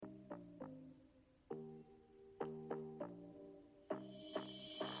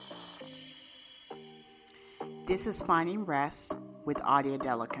This is Finding Rest with Audia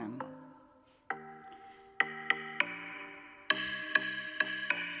Delican.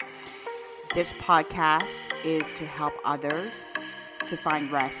 This podcast is to help others to find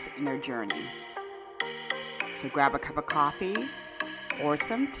rest in their journey. So grab a cup of coffee or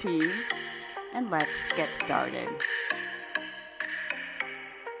some tea and let's get started.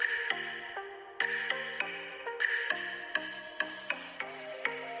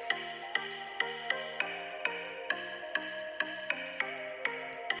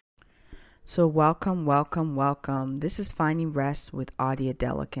 So welcome. This is Finding Rest with Audia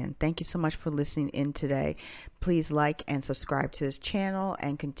Delican. Thank you so much for listening in today. Please like and subscribe to this channel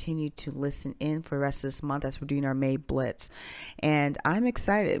and continue to listen in for the rest of this month as we're doing our May Blitz. And I'm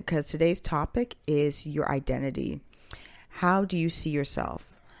excited because today's topic is your identity. How do you see yourself?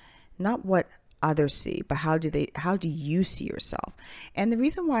 Not what others see, but how do you see yourself? And the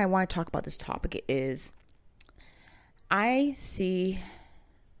reason why I want to talk about this topic is I see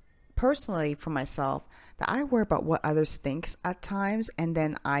personally for myself that I worry about what others think at times, and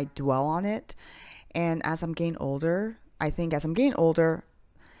then I dwell on it. And as I'm getting older,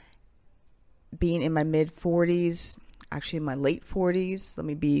 being in my mid 40s, actually in my late 40s, let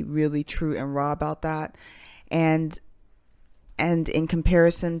me be really true and raw about that. And in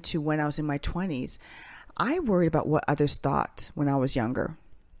comparison to when I was in my 20s, I worried about what others thought when I was younger.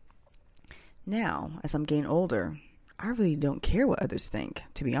 Now, as I'm getting older, I really don't care what others think,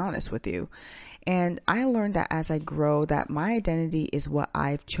 to be honest with you. And I learned that as I grow, that my identity is what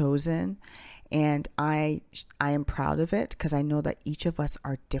I've chosen. And I am proud of it because I know that each of us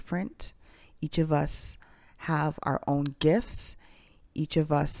are different. Each of us have our own gifts. Each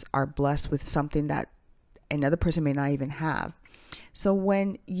of us are blessed with something that another person may not even have. So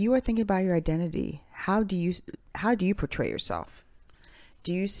when you are thinking about your identity, how do you portray yourself?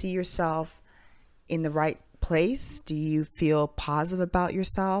 Do you see yourself in the right place? Do you feel positive about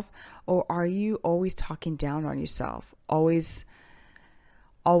yourself, or are you always talking down on yourself, always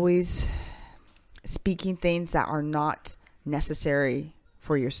speaking things that are not necessary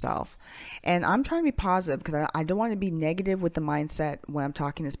for yourself? And I'm trying to be positive because I don't want to be negative with the mindset when I'm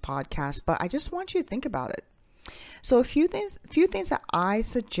talking this podcast, but I just want you to think about it. So a few things that I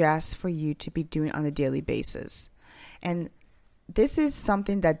suggest for you to be doing on a daily basis. And this is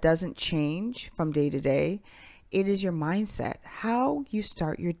something that doesn't change from day to day. It is your mindset. How you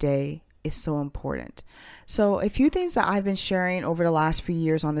start your day is so important. So a few things that I've been sharing over the last few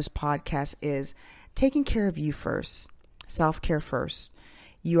years on this podcast is taking care of you first. Self-care first.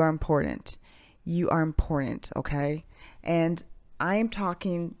 You are important. Okay? And I am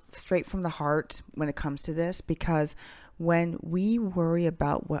talking straight from the heart when it comes to this, because when we worry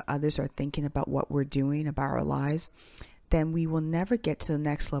about what others are thinking about what we're doing, about our lives, then we will never get to the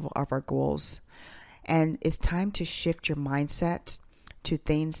next level of our goals. And it's time to shift your mindset to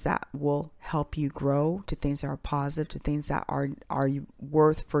things that will help you grow, to things that are positive, to things that are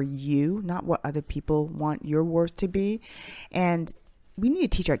worth for you, not what other people want your worth to be. And we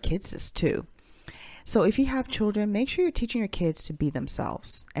need to teach our kids this too. So if you have children, make sure you're teaching your kids to be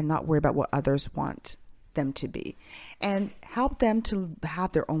themselves and not worry about what others want them to be. And help them to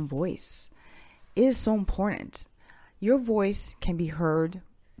have their own voice. It is so important. Your voice can be heard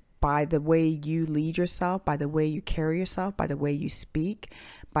by the way you lead yourself, by the way you carry yourself, by the way you speak,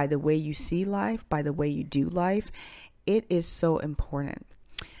 by the way you see life, by the way you do life. It is so important.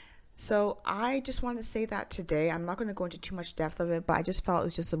 So I just wanted to say that today. I'm not going to go into too much depth of it, but I just felt it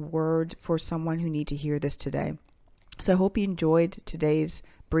was just a word for someone who needs to hear this today. So I hope you enjoyed today's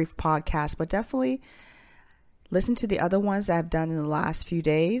brief podcast, but definitely listen to the other ones that I've done in the last few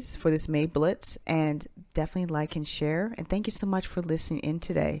days for this May Blitz, and definitely like and share. And thank you so much for listening in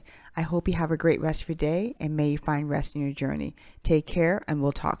today. I hope you have a great rest of your day, and may you find rest in your journey. Take care, and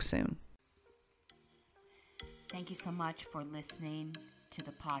we'll talk soon. Thank you so much for listening to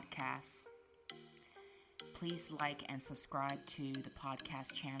the podcast. Please like and subscribe to the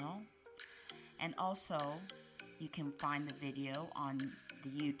podcast channel. And also, you can find the video on the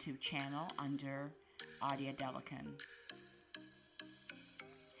YouTube channel under Audia Delican.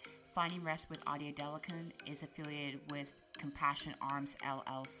 Finding Rest with Audia Delican is affiliated with Compassion Arms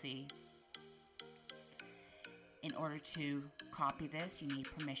LLC. In order to copy this, you need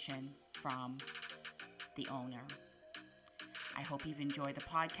permission from the owner. I hope you've enjoyed the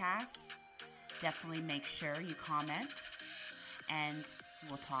podcast. Definitely make sure you comment, and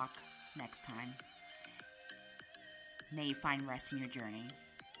we'll talk next time. May you find rest in your journey.